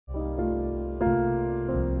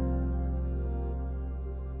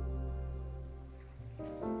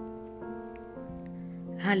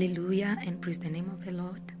Hallelujah, and praise the name of the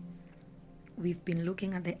Lord. We've been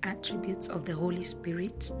looking at the attributes of the Holy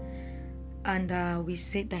Spirit, and we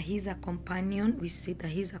said that He's a companion, we said that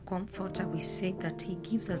He's a comforter, we said that He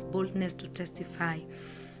gives us boldness to testify.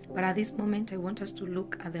 But at this moment, I want us to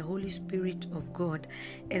look at the Holy Spirit of God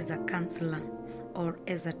as a counselor or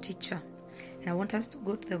as a teacher. And I want us to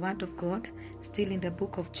go to the Word of God, still in the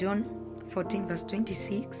book of John 14, verse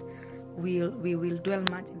 26. We will dwell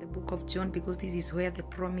much in the book of John because this is where the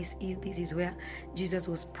promise is. This is where Jesus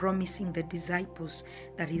was promising the disciples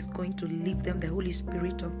that He's going to leave them the Holy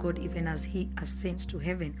Spirit of God even as He ascends to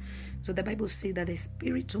heaven. So the Bible says that the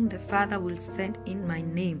Spirit whom the Father will send in my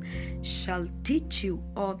name shall teach you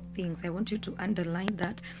all things. I want you to underline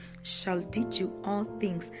that. Shall teach you all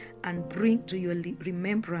things and bring to your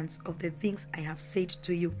remembrance of the things I have said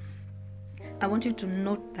to you. I want you to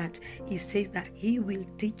note that He says that He will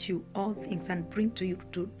teach you all things and bring to you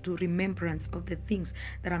to remembrance of the things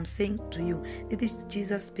that I'm saying to you. This is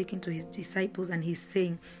Jesus speaking to His disciples, and He's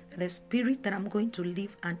saying that the Spirit that I'm going to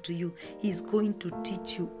leave unto you, He's going to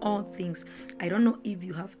teach you all things. I don't know if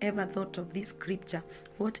you have ever thought of this scripture,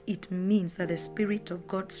 what it means that the Spirit of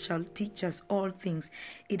God shall teach us all things.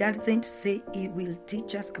 It doesn't say He will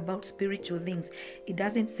teach us about spiritual things. It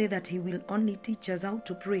doesn't say that He will only teach us how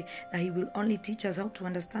to pray, that He will only teach us how to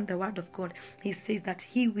understand the Word of God. He says that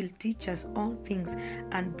He will teach us all things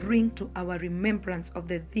and bring to our remembrance of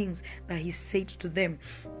the things that He said to them.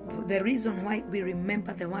 The reason why we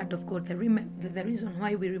remember the Word of God, the reason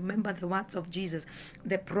why we remember the words of Jesus,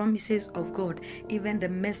 the promises of God, even the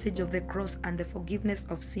message of the cross and the forgiveness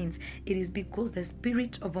of sins, it is because the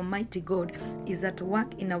Spirit of Almighty God is at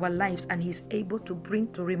work in our lives, and He's able to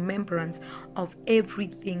bring to remembrance of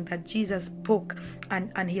everything that Jesus spoke,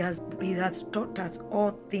 and He has taught us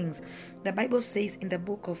all things. The Bible says in the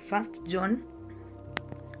book of 1 John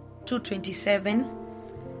 2:27,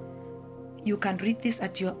 you can read this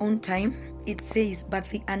at your own time. It says, but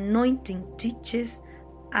the anointing teaches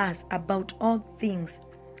us about all things,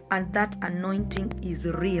 and that anointing is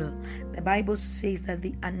real. The Bible says that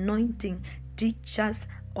the anointing teaches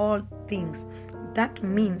all things. That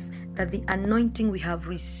means that the anointing we have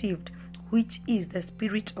received, which is the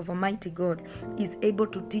Spirit of Almighty God, is able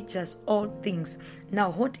to teach us all things. Now,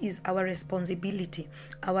 what is our responsibility?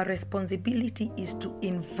 Our responsibility is to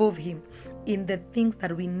involve Him in the things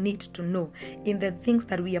that we need to know, in the things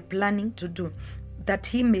that we are planning to do, that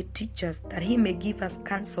He may teach us, that He may give us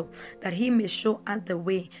counsel, that He may show us the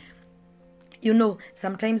way. You know,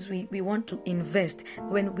 sometimes we want to invest.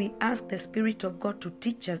 When we ask the Spirit of God to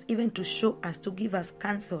teach us, even to show us, to give us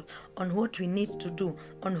counsel on what we need to do,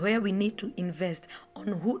 on where we need to invest, on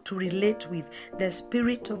who to relate with, the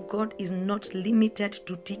Spirit of God is not limited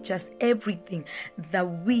to teach us everything that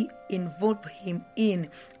we involve Him in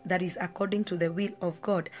that is according to the will of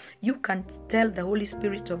God. You can tell the Holy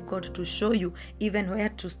Spirit of God to show you even where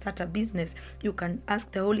to start a business. You can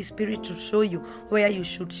ask the Holy Spirit to show you where you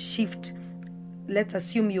should shift. Let's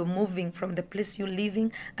assume you're moving from the place you're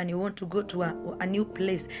living and you want to go to a new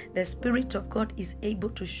place. The Spirit of God is able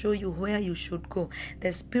to show you where you should go.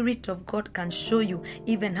 The Spirit of God can show you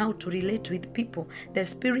even how to relate with people. The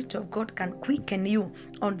Spirit of God can quicken you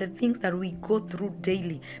on the things that we go through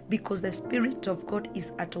daily, because the Spirit of God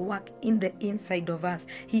is at work in the inside of us.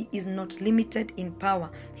 He is not limited in power.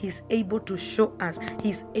 He's able to show us.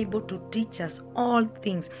 He's able to teach us all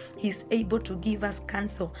things. He's able to give us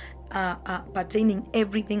counsel pertaining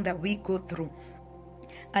everything that we go through.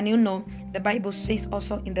 And you know, the Bible says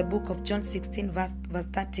also in the book of John 16 verse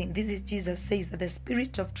 13, this is Jesus says that the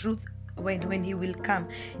Spirit of truth, when He will come,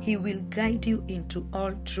 He will guide you into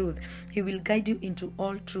all truth. He will guide you into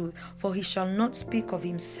all truth. For He shall not speak of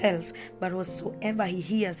Himself, but whatsoever He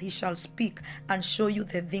hears, He shall speak and show you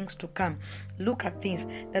the things to come. Look at this,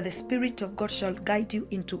 that the Spirit of God shall guide you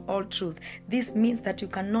into all truth. This means that you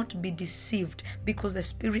cannot be deceived, because the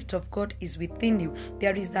Spirit of God is within you.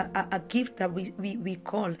 There is a gift that we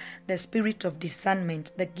call the Spirit of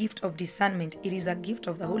discernment. The gift of discernment, it is a gift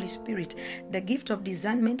of the Holy Spirit. The gift of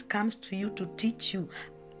discernment comes to you to teach you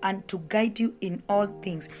and to guide you in all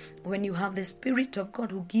things. When you have the Spirit of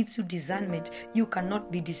God who gives you discernment, you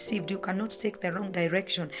cannot be deceived. You cannot take the wrong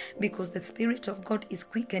direction, because the Spirit of God is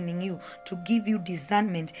quickening you to give you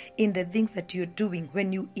discernment in the things that you're doing.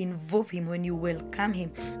 When you involve Him, when you welcome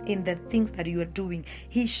Him in the things that you are doing,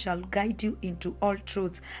 He shall guide you into all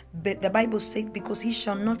truth. But the Bible says, because He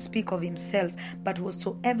shall not speak of Himself, but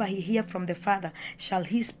whatsoever He hear from the Father shall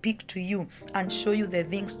He speak to you and show you the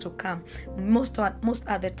things to come. Most are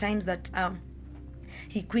the times that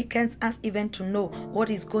He quickens us even to know what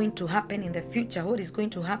is going to happen in the future, what is going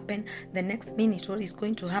to happen the next minute, what is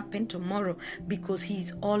going to happen tomorrow, because he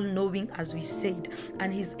is all knowing, as we said.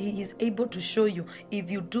 And he is able to show you,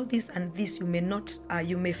 if you do this and this, you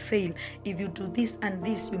may fail. If you do this and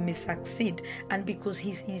this, you may succeed. And because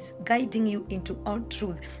he's guiding you into all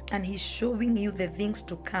truth, and he's showing you the things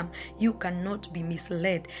to come, you cannot be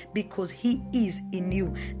misled, because he is in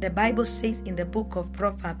you. The Bible says in the book of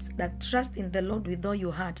Proverbs that trust in the Lord with all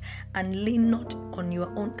your heart and lean not on your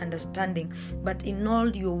own understanding, but in all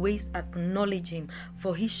your ways acknowledge him,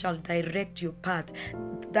 for he shall direct your path.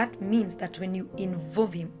 That means that when you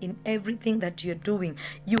involve him in everything that you're doing,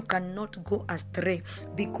 you cannot go astray,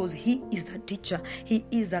 because he is a teacher, he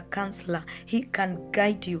is a counselor, he can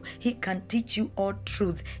guide you, he can teach you all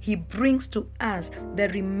truth. He brings to us the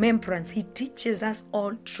remembrance, he teaches us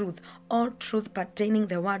all truth pertaining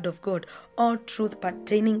the word of God, all truth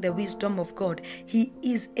pertaining the wisdom of God. He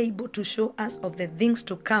is able to show us of the things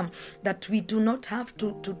to come, that we do not have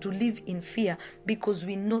to live in fear, because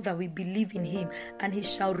we know that we believe in him, and he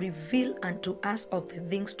shall reveal unto us of the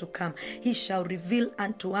things to come. He shall reveal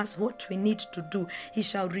unto us what we need to do. He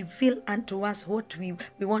shall reveal unto us what we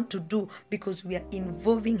want to do, because we are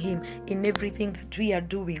involving him in everything that we are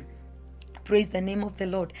doing. Praise the name of the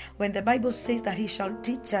Lord. When the Bible says that he shall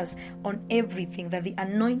teach us on everything, that the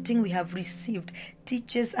anointing we have received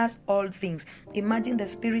teaches us all things. Imagine the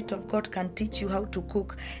Spirit of God can teach you how to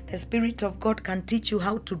cook. The Spirit of God can teach you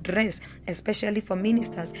how to dress, especially for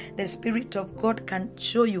ministers. The Spirit of God can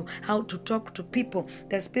show you how to talk to people.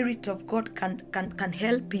 The Spirit of God can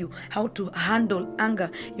help you how to handle anger.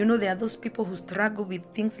 You know, there are those people who struggle with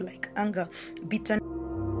things like anger, bitterness.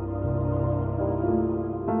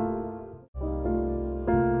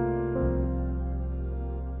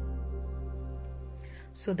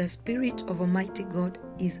 So the Spirit of Almighty God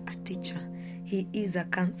is a teacher. He is a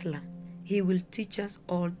counselor. He will teach us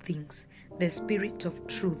all things. The Spirit of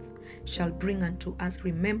truth shall bring unto us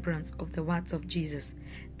remembrance of the words of Jesus.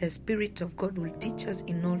 The Spirit of God will teach us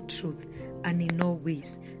in all truth and in all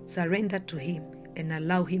ways. Surrender to him and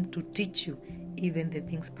allow him to teach you even the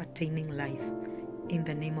things pertaining life. In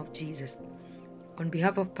the name of Jesus. On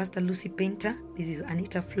behalf of Pastor Lucy Painter, this is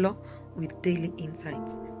Anita Flo with Daily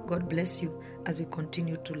Insights. God bless you as we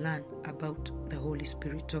continue to learn about the Holy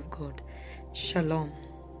Spirit of God. Shalom.